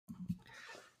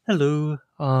Hello.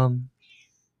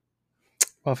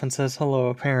 Muffin says hello,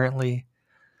 apparently.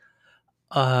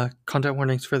 Content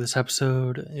warnings for this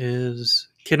episode is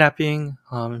kidnapping,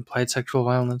 implied sexual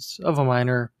violence of a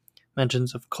minor,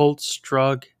 mentions of cults,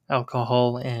 drug,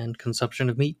 alcohol, and consumption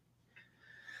of meat.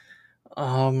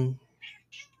 Um,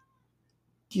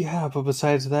 yeah, but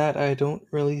besides that, I don't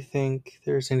really think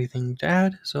there's anything to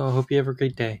add, so I hope you have a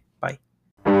great day. Bye.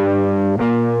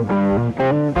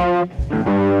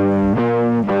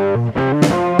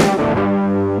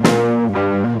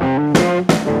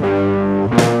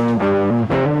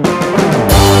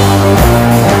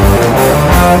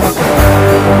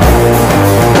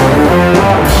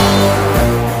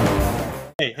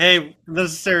 Hey,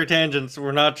 necessary tangents.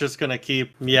 We're not just gonna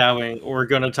keep meowing. We're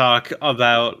gonna talk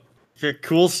about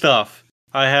cool stuff.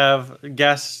 I have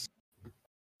guests.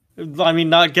 I mean,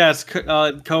 not guest.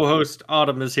 Co-host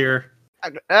Autumn is here,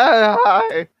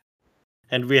 Hi.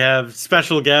 and we have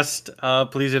special guest.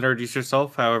 Please introduce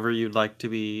yourself, however you'd like to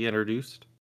be introduced.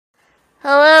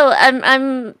 Hello,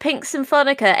 I'm Pink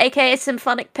Symphonica, aka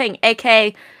Symphonic Pink,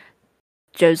 aka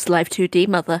Joe's Life 2D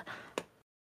mother.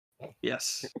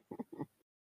 Yes.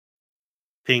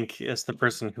 Pink is the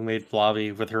person who made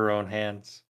Blobby with her own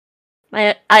hands.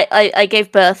 I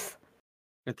gave birth.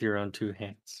 With your own two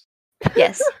hands.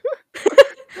 Yes.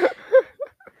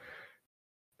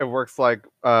 It works like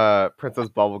Princess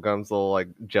Bubblegum's little like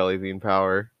jelly bean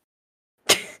power.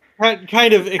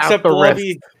 Kind of, except the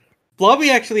Blobby. Blobby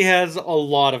actually has a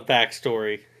lot of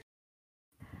backstory.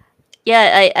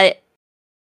 Yeah,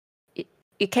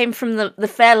 you came from the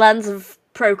fair lands of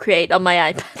Procreate on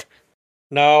my iPad.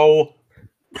 No.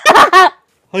 I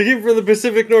came from the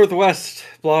Pacific Northwest.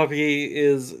 Blobby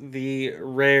is the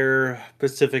rare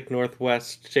Pacific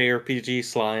Northwest JRPG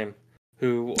slime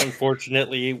who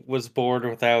unfortunately was born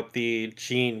without the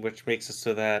gene which makes it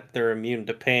so that they're immune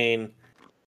to pain.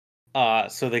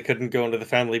 So they couldn't go into the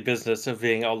family business of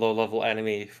being a low-level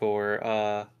enemy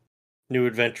for new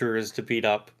adventurers to beat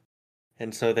up.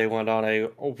 And so they went on a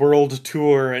world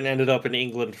tour and ended up in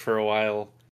England for a while,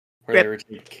 where they were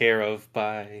taken care of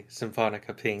by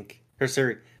Symphonica Pink. Or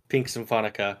sorry, Pink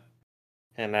Symphonica.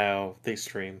 And now they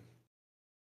stream.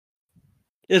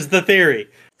 Is the theory.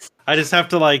 I just have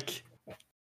to,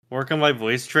 work on my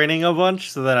voice training a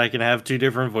bunch so that I can have two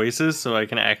different voices so I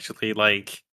can actually,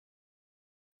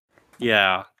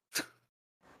 yeah.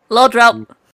 Lord Ralph.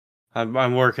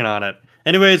 I'm working on it.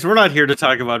 Anyways, we're not here to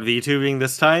talk about VTubing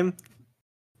this time.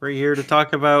 We're here to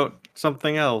talk about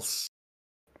something else.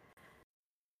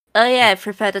 Oh yeah, I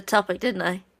prepared a topic, didn't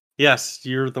I? Yes,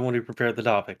 you're the one who prepared the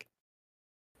topic.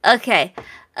 Okay.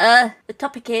 The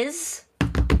topic is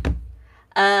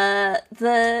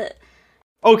the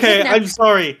Okay, kidnap- I'm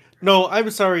sorry. No,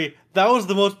 I'm sorry. That was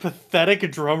the most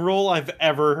pathetic drum roll I've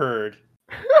ever heard.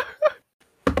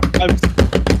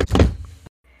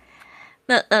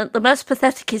 the most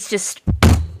pathetic is just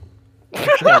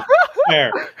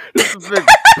Fair. This is big.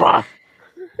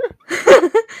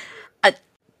 I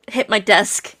hit my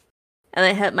desk and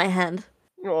I hurt my hand.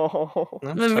 Oh.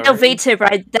 I'm The real sorry. VTuber,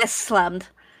 I desk slammed.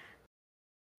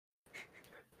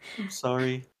 I'm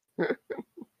sorry.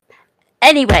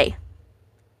 Anyway,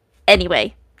 I,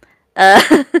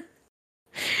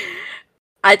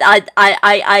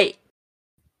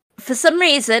 for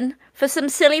some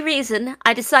silly reason,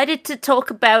 I decided to talk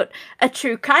about a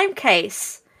true crime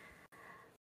case.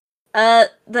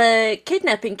 The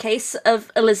kidnapping case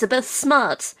of Elizabeth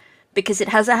Smart, because it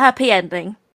has a happy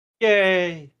ending.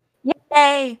 Yay!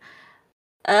 Yay!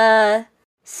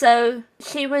 So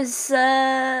she was,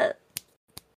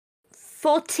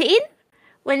 14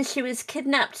 when she was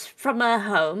kidnapped from her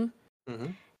home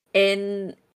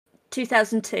in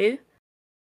 2002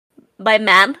 by a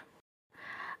man.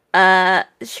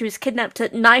 She was kidnapped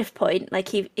at knife point. Like,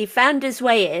 he found his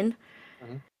way in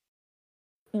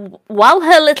while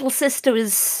her little sister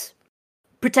was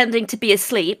pretending to be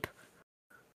asleep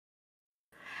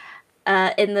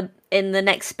in the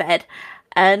next bed,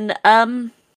 and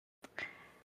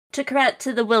took her out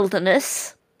to the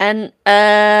wilderness, and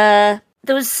there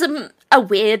was a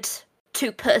weird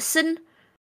two-person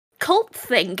cult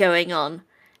thing going on,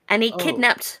 and he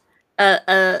kidnapped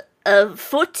a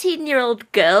 14-year-old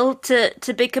girl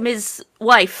to become his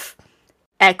wife.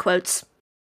 Air quotes.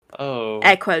 Oh.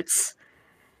 Air quotes.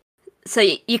 So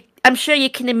I'm sure you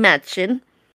can imagine.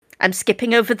 I'm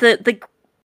skipping over the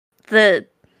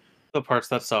parts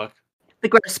that suck. The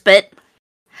gross bit.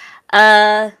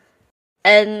 And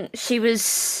she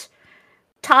was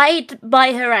tied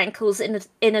by her ankles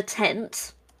in a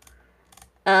tent.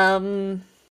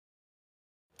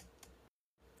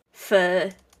 For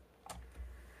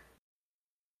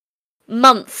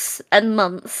months and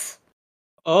months.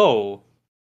 Oh.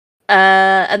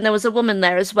 And there was a woman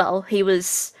there as well. Who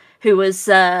was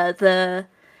the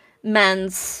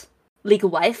man's legal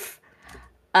wife.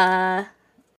 The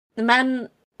man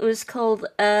was called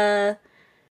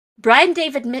Brian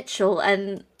David Mitchell,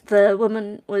 and the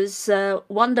woman was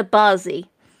Wanda Barzy.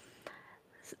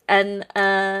 And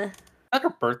Like her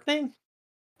birth name?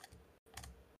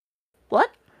 what?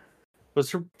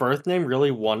 Was her birth name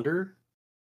really Wonder?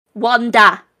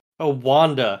 Wanda. Oh,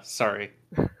 Wanda. Sorry.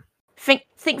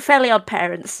 Think Fairly Odd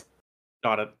Parents.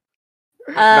 Got it.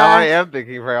 Now I am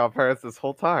thinking Very Odd Parents this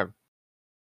whole time.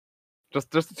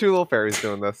 Just the two little fairies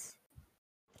doing this.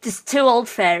 Just two old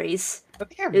fairies. I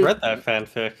think I've read that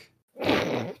fanfic.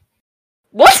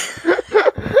 What?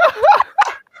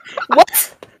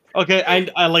 What? Okay,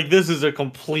 I like this is a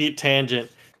complete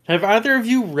tangent. Have either of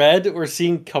you read or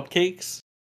seen Cupcakes?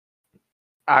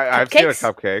 I've seen a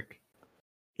cupcake.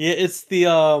 Yeah, it's the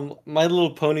My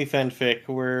Little Pony fanfic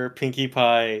where Pinkie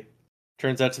Pie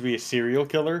turns out to be a serial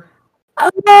killer.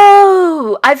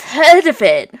 Oh, I've heard of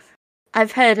it. I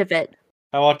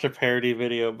watched a parody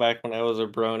video back when I was a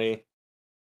brony.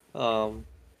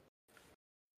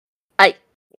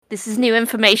 This is new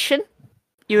information.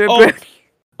 You're a Oh. brony.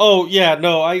 Oh yeah,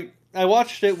 no, I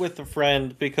watched it with a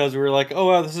friend because we were like, oh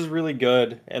wow, this is really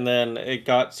good, and then it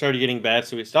started getting bad,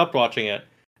 so we stopped watching it.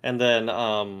 And then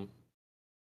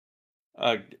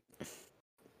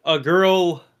a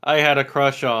girl I had a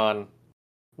crush on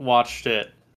watched it,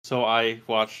 so I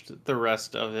watched the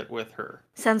rest of it with her.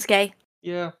 Sounds gay.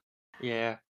 Yeah.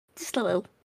 Just a little.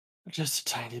 Just a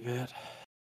tiny bit.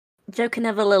 Joking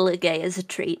of a little gay as a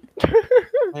treat.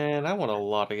 Man, I want a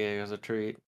lot of gay as a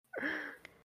treat.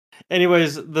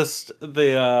 Anyways,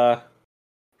 the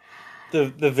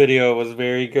video was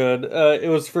very good. It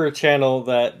was for a channel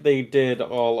that they did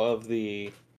all of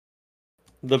the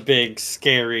big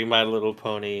scary My Little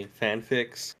Pony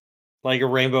fanfics, like a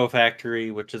Rainbow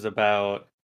Factory, which is about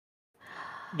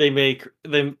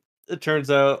It turns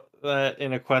out that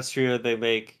in Equestria they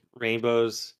make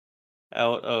rainbows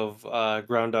out of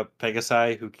ground up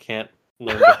Pegasi who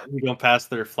don't pass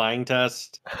their flying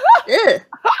test. Ugh.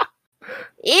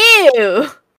 Ew.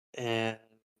 And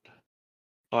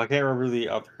I can't remember the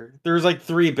other. There's like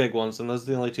 3 big ones, and those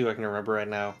are the only 2 I can remember right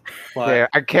now. But Yeah,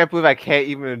 I can't believe I can't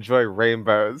even enjoy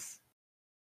rainbows.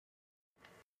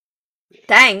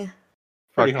 Dang.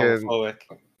 pretty Fucking homophobic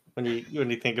when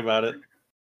you think about it.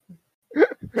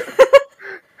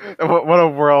 what a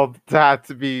world to have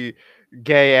to be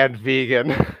gay and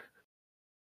vegan.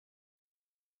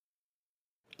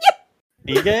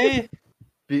 Be gay?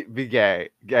 Be gay.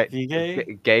 Be gay?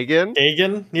 Gagan?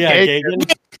 Gagan? Yeah, Gagan.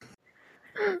 Gagan.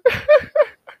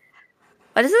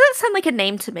 Why doesn't that sound like a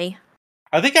name to me?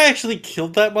 I think I actually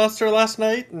killed that monster last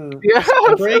night in Yeah.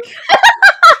 break.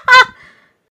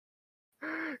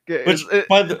 Which It-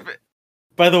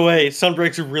 by the way,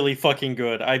 Sunbreak's really fucking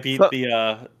good. I beat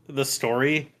So- the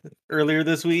story earlier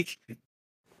this week.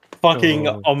 Fucking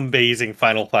Oh. amazing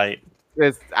final fight.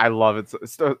 I love it.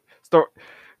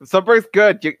 Sunbreak's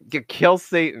good. You kill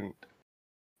Satan.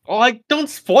 Oh, like don't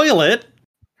spoil it.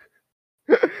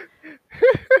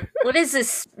 What is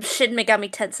this Shin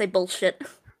Megami Tensei bullshit?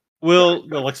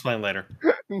 We'll explain later.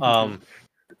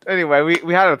 Anyway,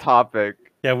 we had a topic.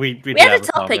 Yeah, we did We had a have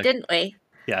topic, didn't we?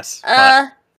 Yes.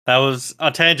 But that was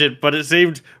a tangent, but it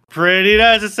seemed pretty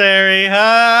necessary.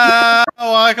 Ah,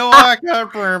 waka waka.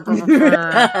 brr,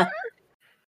 brr,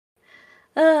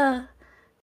 brr.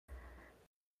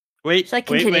 Wait, Should I wait,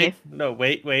 continue? wait. No,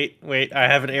 wait. I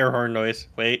have an air horn noise.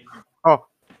 Wait. Oh.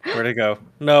 Where'd it go?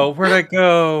 No, where'd it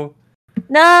go?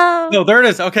 No. No, there it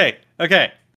is. Okay.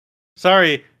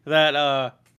 Sorry, that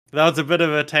was a bit of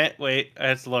a wait,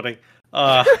 it's loading.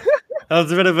 That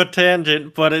was a bit of a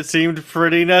tangent, but it seemed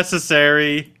pretty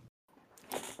necessary.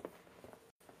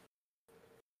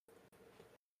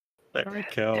 There we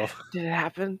go. Did it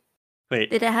happen?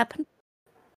 Wait, Did it happen?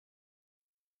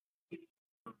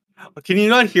 can you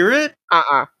not hear it?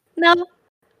 No.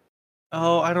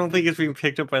 Oh, I don't think it's being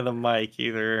picked up by the mic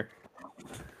either.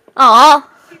 Aw.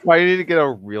 Why do you need to get a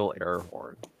real air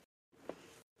horn?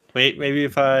 Wait, maybe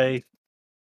if I...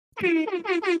 There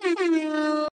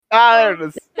it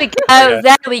is. There we go. Yeah.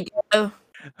 There we go.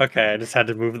 Okay, I just had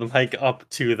to move the mic up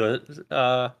to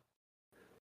the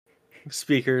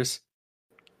speakers.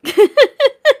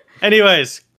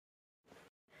 Anyways,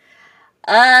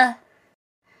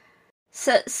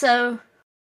 So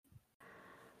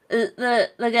the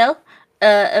girl,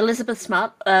 Elizabeth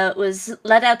Smart, was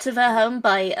led out of her home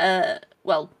by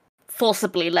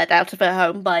forcibly led out of her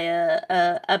home by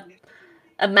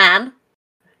a man.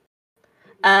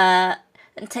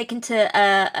 and taken to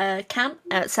a camp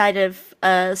outside of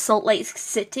Salt Lake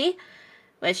City,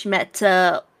 where she met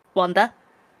Wanda,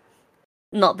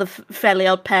 not the Fairly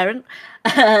Odd Parent,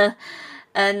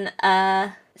 and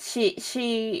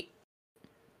she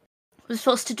was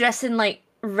forced to dress in like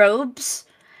robes,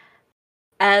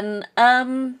 and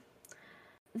the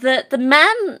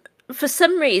man for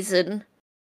some reason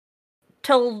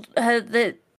told her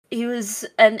that he was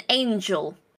an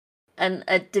angel and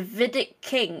a Davidic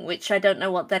king, which I don't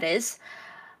know what that is.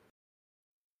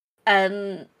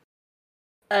 And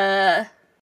Spell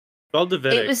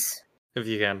Davidic, it was if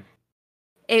you can.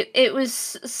 it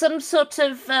was some sort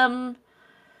of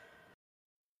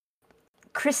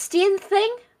Christian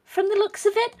thing from the looks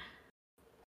of it.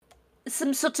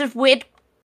 Some sort of weird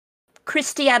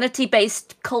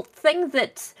Christianity-based cult thing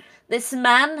that this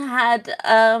man had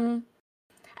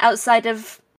outside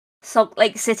of Salt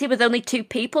Lake City with only 2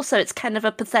 people, so it's kind of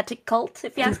a pathetic cult,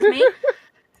 if you ask me.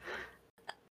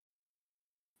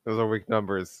 Those are weak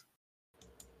numbers.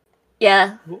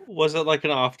 Yeah. Was it like an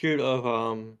offshoot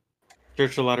of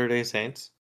Church of Latter-day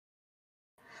Saints?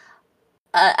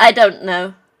 I don't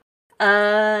know.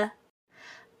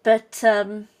 But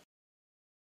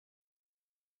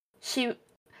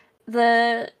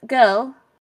the girl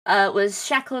was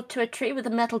shackled to a tree with a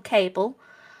metal cable,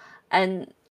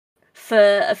 and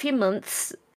for a few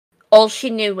months, all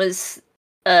she knew was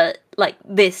like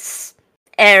this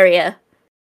area,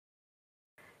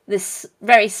 this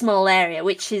very small area,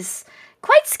 which is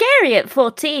quite scary at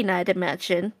 14, I'd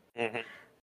imagine. Mm-hmm.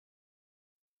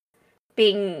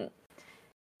 Being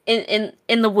in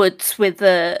the woods with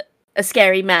a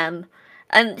scary man,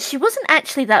 and she wasn't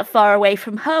actually that far away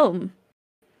from home.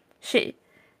 She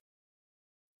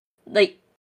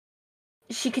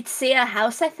could see her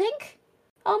house, I think,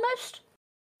 almost.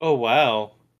 Oh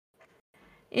wow!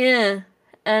 Yeah,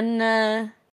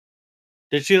 and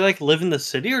Did she like live in the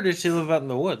city or did she live out in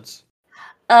the woods?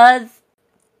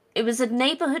 it was a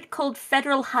neighborhood called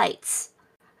Federal Heights.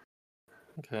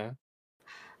 Okay.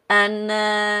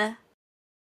 And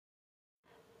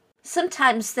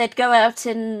sometimes they'd go out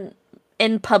in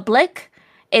public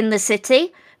in the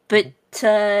city, but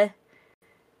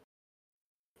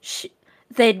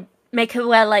they'd make her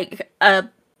wear like a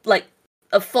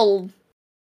full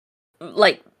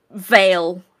like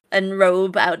veil and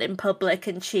robe out in public,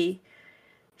 and she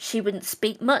wouldn't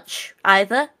speak much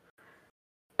either.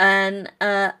 And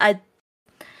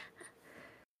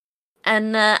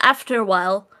after a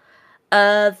while,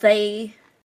 they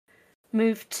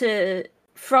moved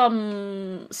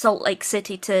from Salt Lake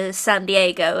City to San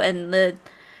Diego, and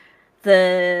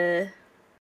the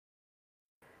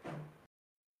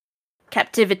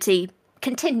captivity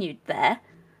continued there.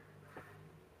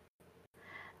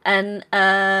 And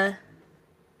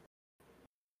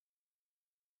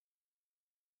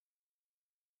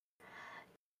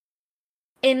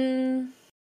in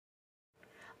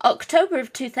October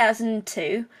of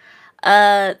 2002,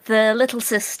 the little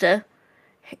sister...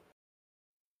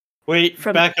 Wait,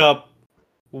 back up.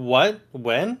 What?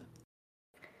 When?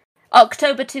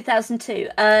 October 2002.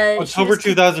 October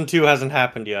 2002 hasn't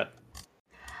happened yet.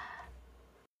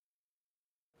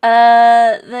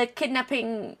 The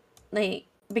kidnapping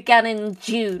began in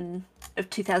June of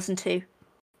 2002.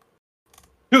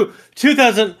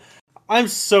 2000. I'm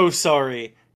so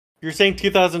sorry. You're saying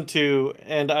 2002,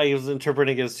 and I was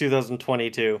interpreting it as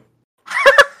 2022.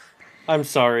 I'm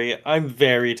sorry. I'm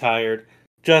very tired.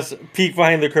 Just peek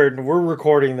behind the curtain. We're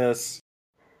recording this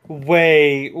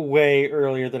way, way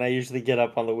earlier than I usually get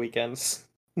up on the weekends.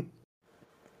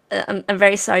 I'm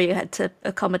very sorry you had to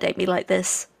accommodate me like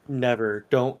this. Never.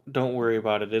 Don't worry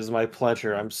about it. It is my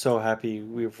pleasure. I'm so happy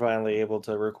we were finally able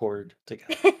to record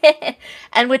together.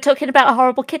 And we're talking about a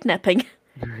horrible kidnapping.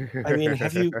 I mean,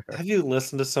 have you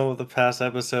listened to some of the past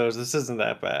episodes? This isn't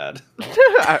that bad.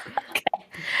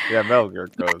 Yeah, Metal Gear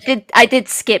goes. I did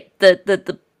skip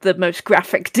the most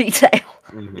graphic detail.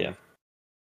 Mm-hmm. Yeah.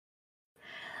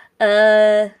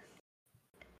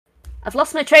 I've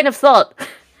lost my train of thought.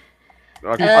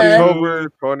 October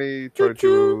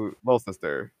 2022, Little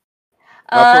Sister.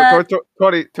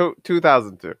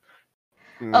 2002.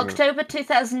 October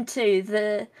 2002,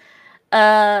 the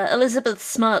Elizabeth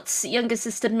Smart's younger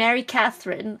sister, Mary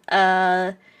Catherine,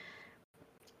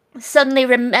 suddenly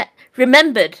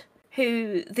remembered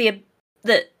who the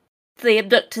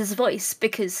abductor's voice,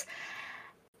 because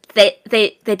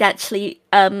they'd actually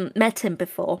met him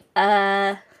before.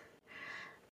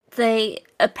 They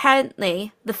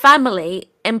apparently, the family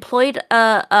employed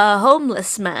a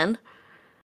homeless man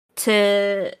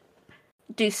to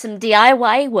do some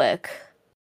DIY work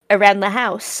around the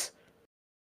house.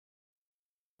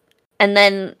 And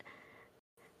then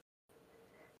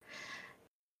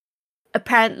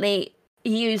apparently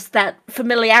used that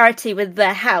familiarity with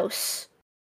their house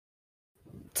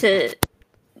to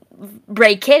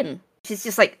break in. She's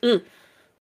just like, ooh,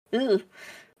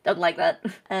 don't like that.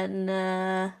 And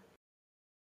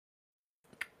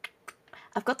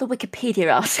I've got the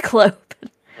Wikipedia article open.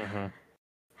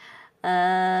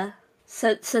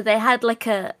 So they had like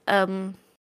a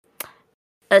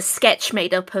sketch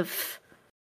made up of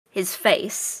his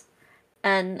face,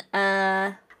 and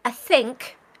I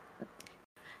think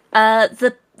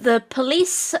the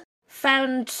police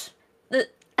found that.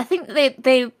 I think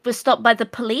they were stopped by the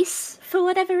police for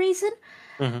whatever reason,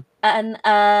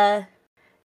 and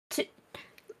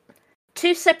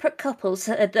two separate couples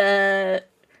had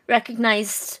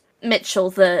recognized Mitchell,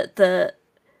 the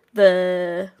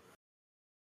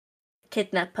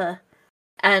kidnapper,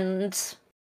 and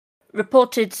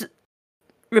reported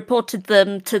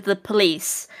them to the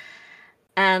police.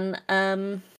 And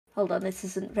hold on, this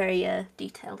isn't very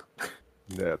detailed.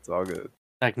 Yeah, it's all good.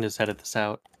 I can just edit this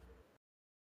out.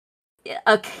 Yeah,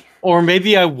 okay. Or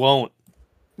maybe I won't.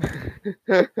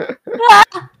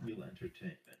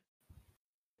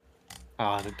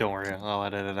 Oh, don't worry, I'll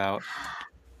edit it out.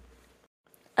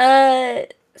 I'm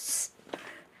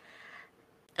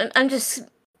just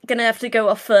gonna have to go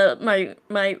off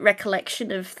my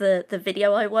recollection of the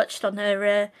video I watched on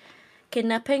her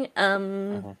kidnapping.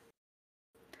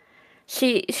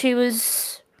 She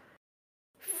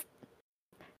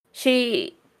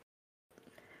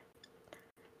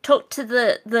talked to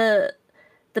the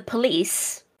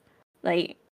police,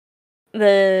 like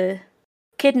the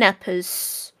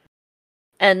kidnappers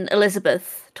and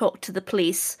Elizabeth talked to the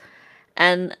police,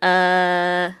 and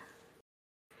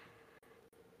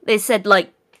they said,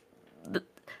 like,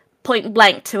 point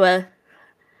blank to her,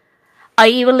 "Are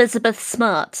you Elizabeth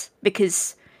Smart?"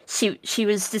 Because she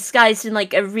was disguised in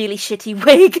like a really shitty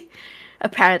wig,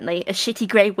 apparently a shitty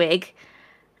grey wig,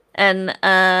 and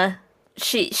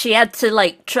she had to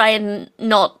like try and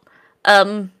not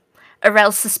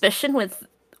arouse suspicion with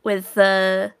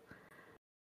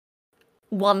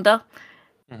Wanda,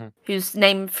 whose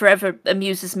name forever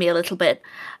amuses me a little bit.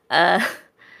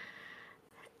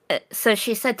 So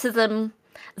she said to them,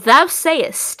 "Thou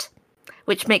sayest,"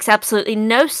 which makes absolutely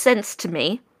no sense to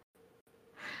me.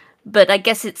 But I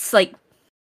guess it's like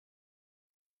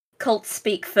cult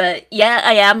speak for, yeah,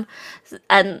 I am.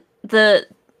 And the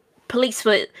police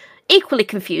were equally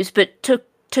confused, but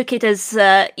took it as,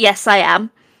 yes, I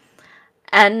am.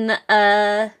 And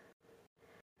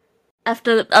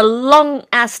after a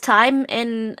long-ass time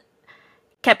in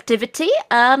captivity,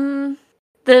 the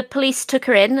police took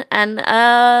her in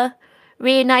and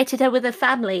reunited her with her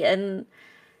family, and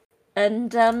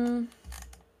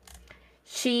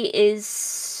she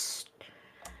is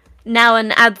now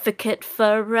an advocate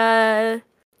for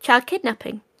child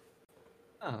kidnapping.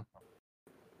 Oh,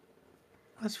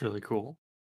 that's really cool.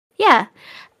 Yeah,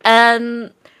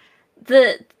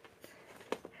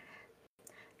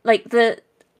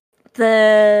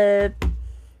 the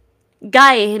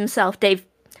guy himself, Dave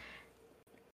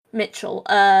Mitchell,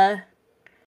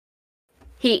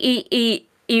 he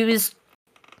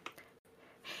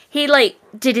like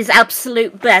did his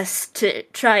absolute best to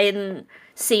try and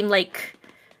seem like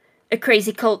a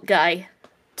crazy cult guy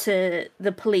to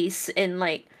the police in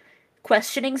like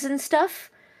questionings and stuff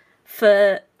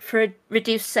for a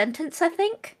reduced sentence, I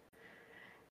think.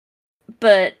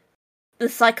 But the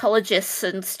psychologists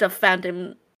and stuff found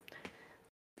him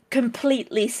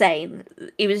completely sane.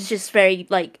 He was just very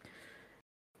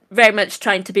much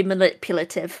trying to be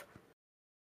manipulative.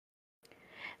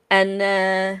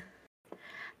 And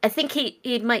I think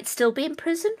he might still be in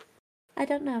prison. I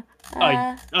don't know.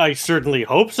 I certainly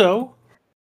hope so.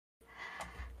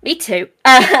 Me too.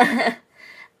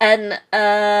 And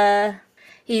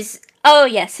he's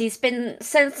been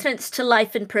sentenced to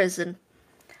life in prison.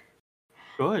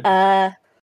 Good.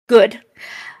 Good.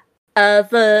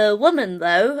 The woman,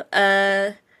 though,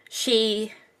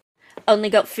 she only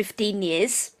got 15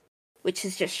 years, which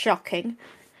is just shocking,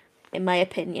 in my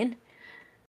opinion.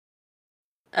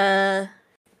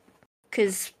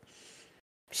 Because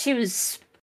she was,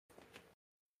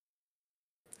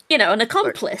 an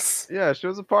accomplice. Yeah, she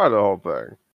was a part of the whole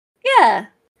thing. Yeah.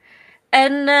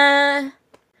 And,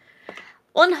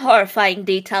 one horrifying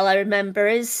detail I remember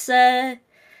is,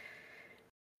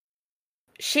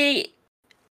 she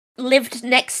lived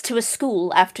next to a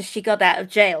school after she got out of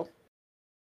jail.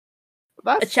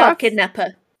 A child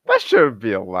kidnapper. That shouldn't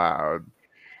be allowed.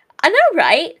 I know,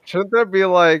 right? Shouldn't there be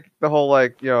like the whole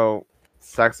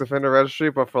sex offender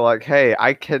registry, but for like, hey,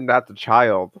 I kidnapped a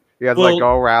child. You guys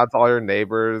go around to all your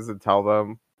neighbors and tell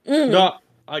them. No,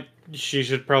 She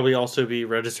should probably also be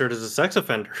registered as a sex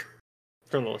offender,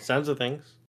 from the sounds of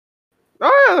things.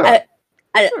 Oh yeah.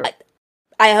 Sure.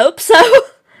 I hope so.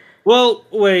 Well,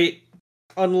 wait,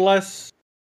 unless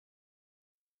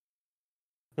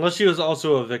she was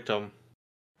also a victim.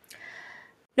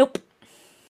 Nope.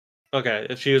 Okay,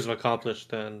 if she was an accomplice,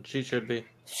 then she should be.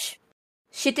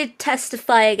 She did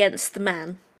testify against the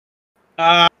man.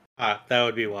 That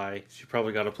would be why. She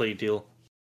probably got a plea deal.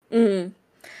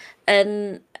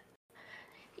 And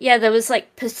yeah, there was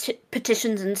like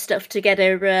petitions and stuff to get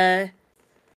her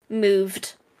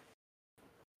moved.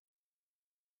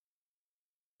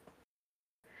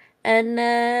 And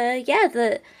yeah,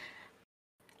 the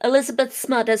Elizabeth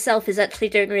Smart herself is actually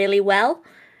doing really well.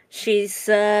 She's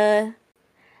as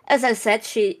I said,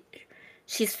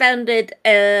 she's founded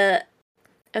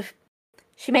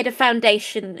she made a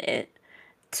foundation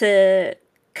to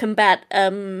combat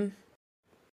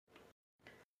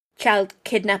child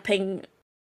kidnapping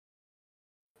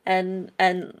and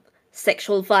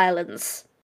sexual violence.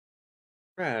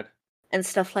 Rad. And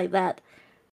stuff like that.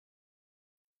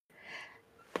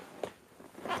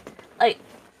 Like,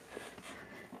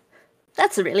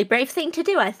 that's a really brave thing to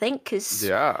do, I think, because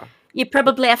Yeah. you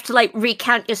probably have to like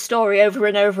recount your story over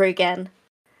and over again.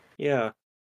 Yeah.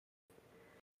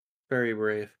 Very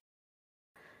brave.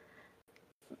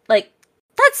 Like,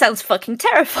 that sounds fucking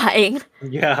terrifying.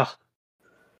 Yeah.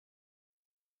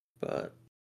 But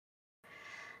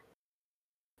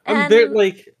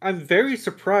I'm very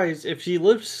surprised if she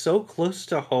lived so close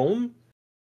to home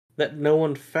that no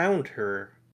one found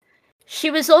her. She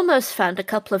was almost found a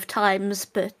couple of times,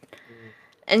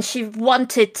 and she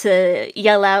wanted to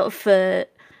yell out for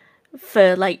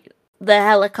like the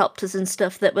helicopters and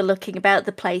stuff that were looking about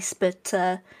the place, but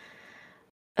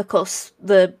of course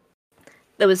there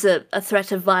was a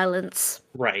threat of violence.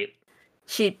 Right.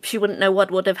 She wouldn't know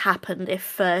what would have happened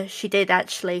if she did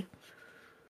actually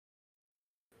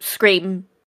scream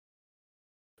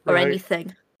or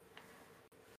anything.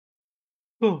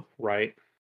 Oh, right.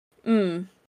 And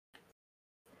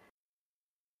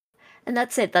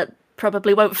that's it. That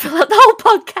probably won't fill out the whole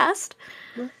podcast.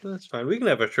 Well, that's fine. We can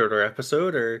have a shorter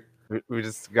episode, or We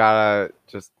just gotta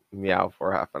just meow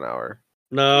for half an hour.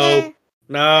 no,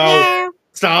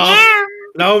 stop,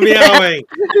 no meowing.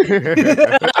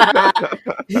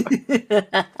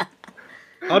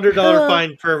 $100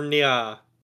 fine per Nia.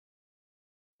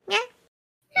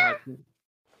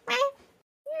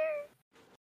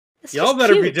 Y'all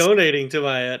better be donating to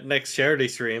my next charity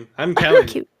stream. I'm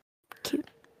counting. Cute.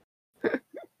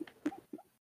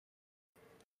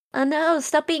 Oh no!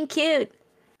 Stop being cute.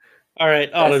 All right,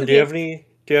 Autumn. Do you have any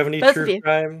true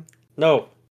crime? No.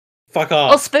 Fuck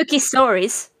off. Or spooky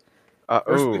stories.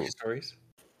 Or spooky stories.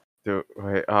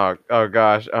 Wait. Oh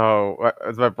gosh. Oh,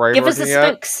 is my brain Give us working the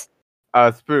yet? spooks.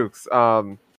 Spooks.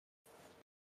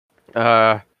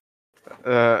 Have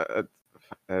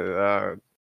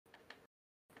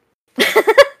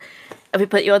we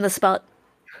put you on the spot?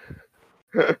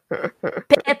 Peer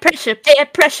pressure. Peer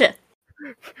pressure.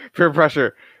 Peer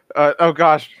pressure. Oh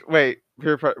gosh. Wait.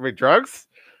 Wait. Drugs?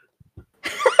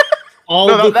 All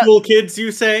the cool kids,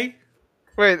 you say?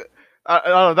 Wait.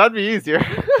 Oh, that'd be easier.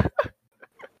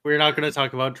 We're not going to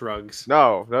talk about drugs.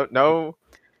 No.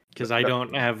 Because I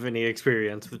don't have any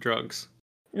experience with drugs.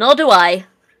 Nor do I.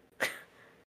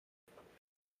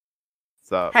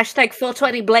 So. Hashtag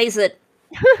 420 blaze it.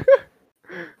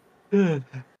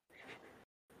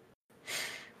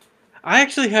 I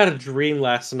actually had a dream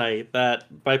last night that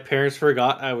my parents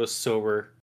forgot I was sober.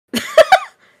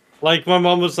 Like, my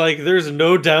mom was like, there's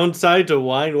no downside to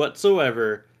wine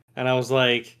whatsoever. And I was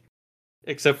like,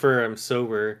 except for I'm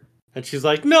sober. And she's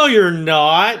like, no, you're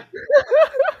not.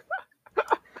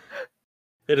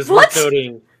 It is worth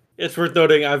noting. It's worth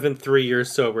noting I've been 3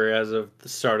 years sober as of the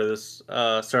start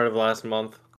of last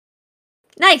month.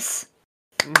 Nice.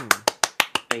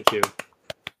 Thank you.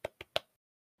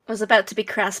 I was about to be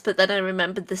crass, but then I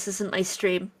remembered this isn't my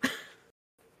stream.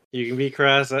 You can be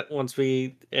crass once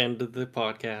we end the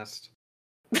podcast.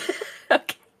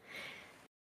 Okay.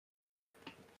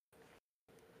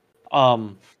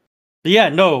 Yeah,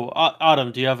 no,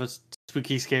 Autumn, do you have a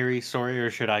spooky, scary story, or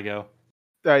should I go?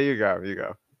 Yeah, you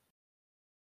go.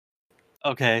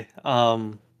 Okay,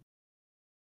 I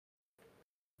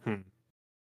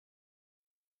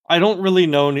don't really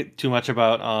know too much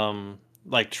about,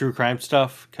 like, true crime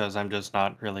stuff, because I'm just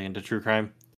not really into true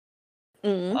crime.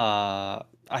 I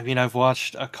mean, I've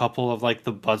watched a couple of, like,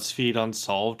 the BuzzFeed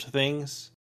Unsolved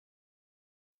things.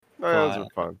 Oh, yeah, those are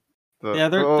fun. They're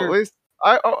at least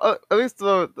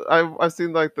I've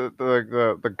seen like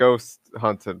the ghost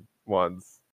hunted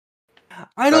ones.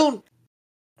 I don't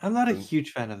I'm not a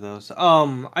huge fan of those.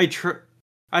 I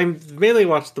mainly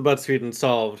watch the BuzzFeed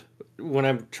Unsolved when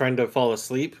I'm trying to fall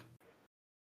asleep.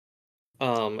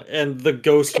 And the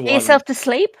ghost Get one. yourself to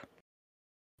sleep?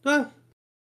 I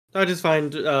just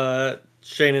find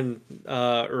Shane and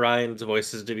Ryan's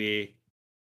voices to be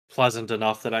pleasant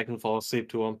enough that I can fall asleep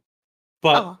to them.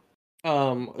 But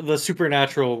the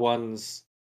supernatural ones,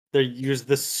 they use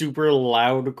the super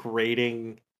loud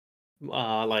grating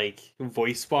like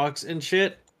voice box and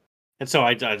shit. And so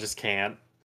I just can't.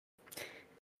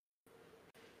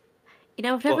 You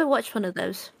know, I've never watched one of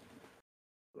those.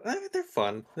 They're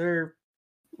fun. They're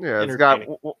it's got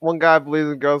one guy believes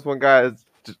in ghosts, one guy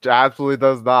absolutely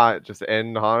does not, just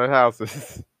in haunted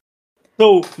houses.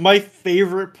 So my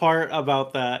favorite part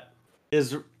about that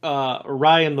is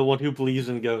Ryan, the one who believes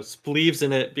in ghosts, believes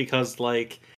in it because,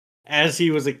 like, as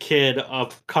he was a kid, a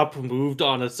cup moved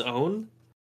on its own,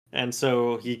 and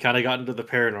so he kind of got into the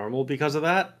paranormal because of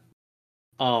that.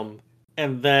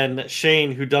 And then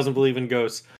Shane, who doesn't believe in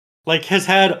ghosts, like, has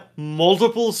had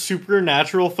multiple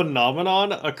supernatural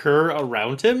phenomenon occur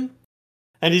around him,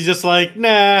 and he's just like,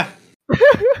 nah,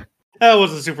 that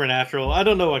wasn't supernatural. I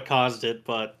don't know what caused it,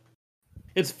 but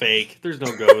it's fake. There's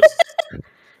no ghosts.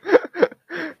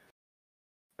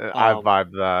 I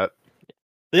vibe that.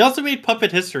 They also made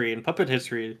Puppet History, and Puppet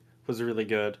History was really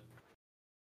good.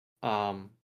 The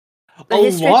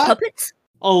history of puppets?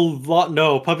 A lot.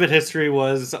 No, Puppet History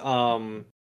was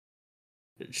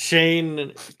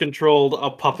Shane controlled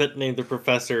a puppet named the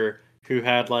Professor who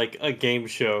had like a game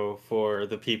show for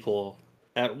the people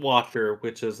at Watcher,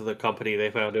 which is the company they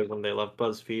founded when they left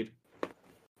BuzzFeed.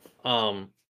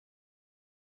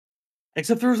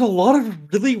 Except there was a lot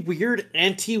of really weird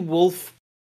anti-wolf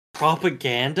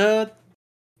propaganda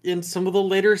in some of the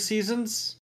later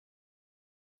seasons.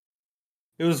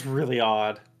 It was really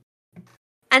odd.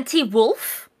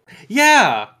 Anti-wolf?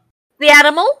 Yeah. The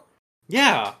animal?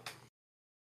 Yeah.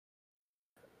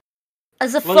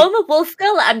 As a former wolf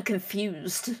girl, I'm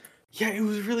confused. Yeah, it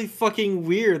was really fucking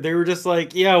weird. They were just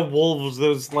like, yeah, wolves,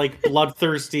 those like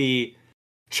bloodthirsty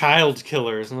child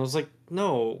killers. And I was like,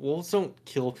 no, wolves don't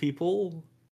kill people.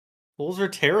 Wolves are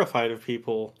terrified of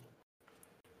people.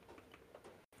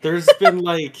 There's been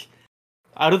like,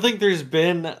 I don't think there's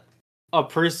been a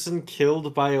person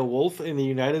killed by a wolf in the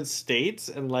United States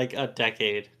in like a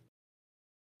decade.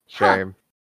 Shame.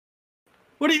 Huh.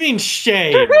 What do you mean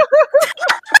shame?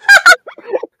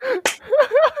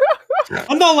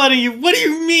 I'm not letting you. What do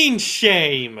you mean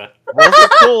shame? Wolves are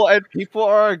cool, and people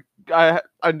are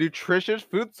a nutritious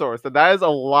food source, and that is a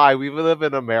lie. We live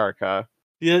in America.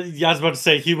 Yeah, I was about to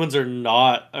say humans are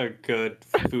not a good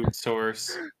food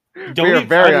source. We are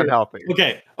very unhealthy.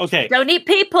 Okay. Don't eat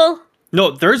people.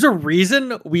 No, there's a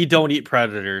reason we don't eat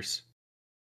predators.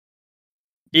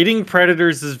 Eating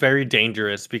predators is very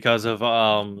dangerous because of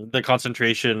the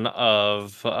concentration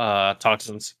of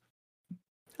toxins.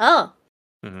 Oh.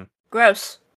 Mm-hmm.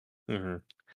 Gross. Mm-hmm.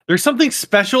 There's something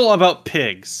special about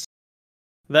pigs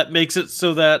that makes it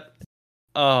so that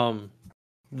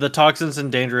the toxins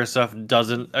and dangerous stuff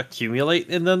doesn't accumulate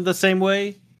in them the same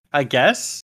way. I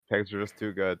guess. Pigs are just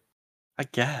too good. I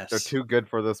guess they're too good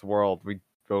for this world. We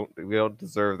don't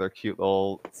deserve their cute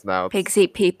little snouts. Pigs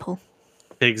eat people.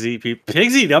 Pigs eat people.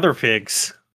 Pigs eat other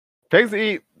pigs. Pigs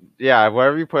eat, yeah,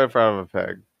 whatever you put in front of a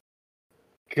pig.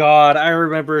 God, I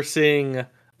remember seeing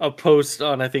a post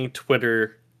on, I think,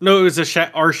 Twitter. No, it was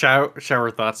our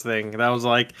shower thoughts thing. That was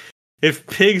like, if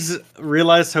pigs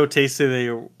realized how tasty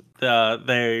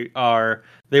they are,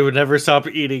 they would never stop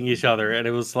eating each other. And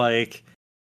it was like,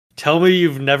 tell me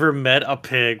you've never met a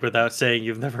pig without saying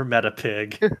you've never met a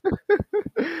pig.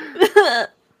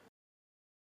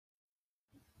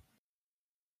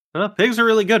 Pigs are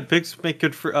really good. Pigs make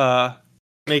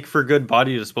for good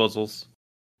body disposals.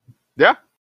 Yeah.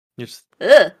 That's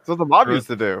what the mom used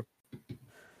to do.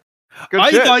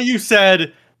 I thought you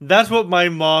said that's what my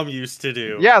mom used to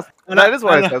do. Yes, that is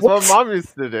what I said. That's what mom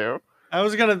used to do.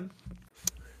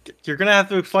 You're gonna have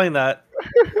to explain that.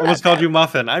 I almost called you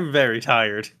Muffin. I'm very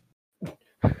tired.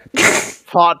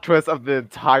 Plot twist of the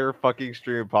entire fucking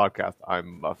stream podcast.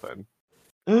 I'm Muffin.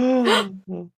 Okay,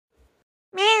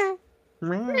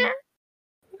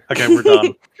 we're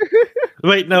done.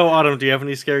 Wait, no, Autumn, do you have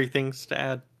any scary things to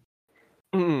add?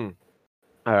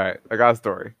 Alright, I got a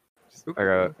story.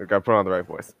 I gotta put on the right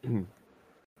voice.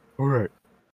 Alright.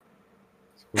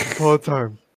 So once upon a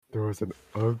time, there was an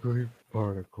ugly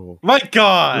barnacle. My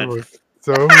God! It was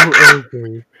so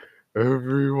ugly,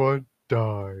 everyone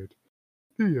died.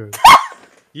 The end.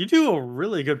 You do a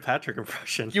really good Patrick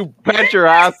impression. You bet your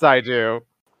ass I do.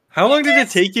 How long did it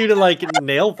take you to, like,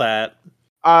 nail that?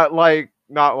 Like,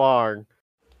 not long.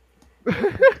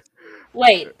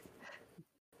 Wait.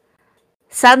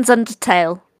 Sans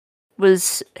Undertale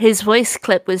was his voice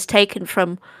clip was taken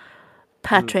from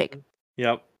Patrick.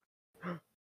 Yep.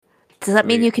 Does that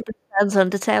mean Sweet. you can do Sans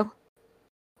Undertale?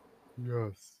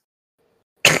 Yes.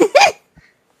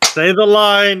 Say the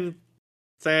line,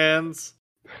 Sans.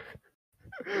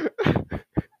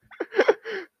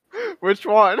 Which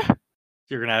one?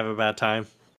 You're gonna have a bad time.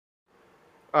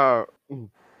 Gonna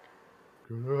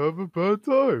have a bad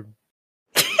time.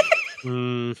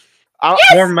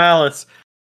 More malice.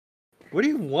 What do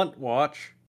you want,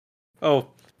 watch? Oh,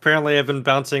 apparently I've been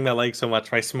bouncing my leg so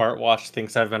much my smartwatch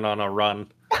thinks I've been on a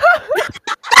run.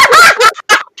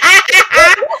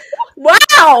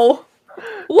 Wow!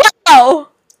 Wow!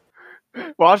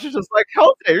 Wash is just like,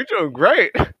 hell yeah, you're doing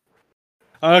great.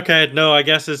 Okay, no, I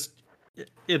guess it's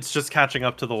just catching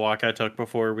up to the walk I took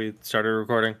before we started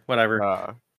recording.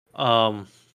 Whatever.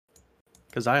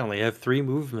 Because I only have 3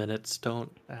 move minutes.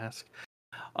 Don't ask.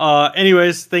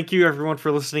 Anyways, thank you everyone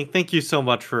for listening. Thank you so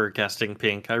much for guesting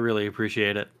Pink. I really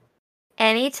appreciate it.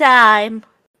 Anytime.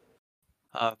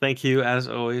 Thank you as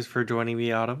always for joining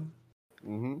me, Autumn.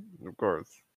 Of course.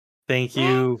 Thank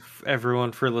you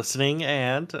everyone for listening,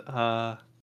 and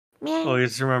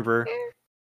always remember.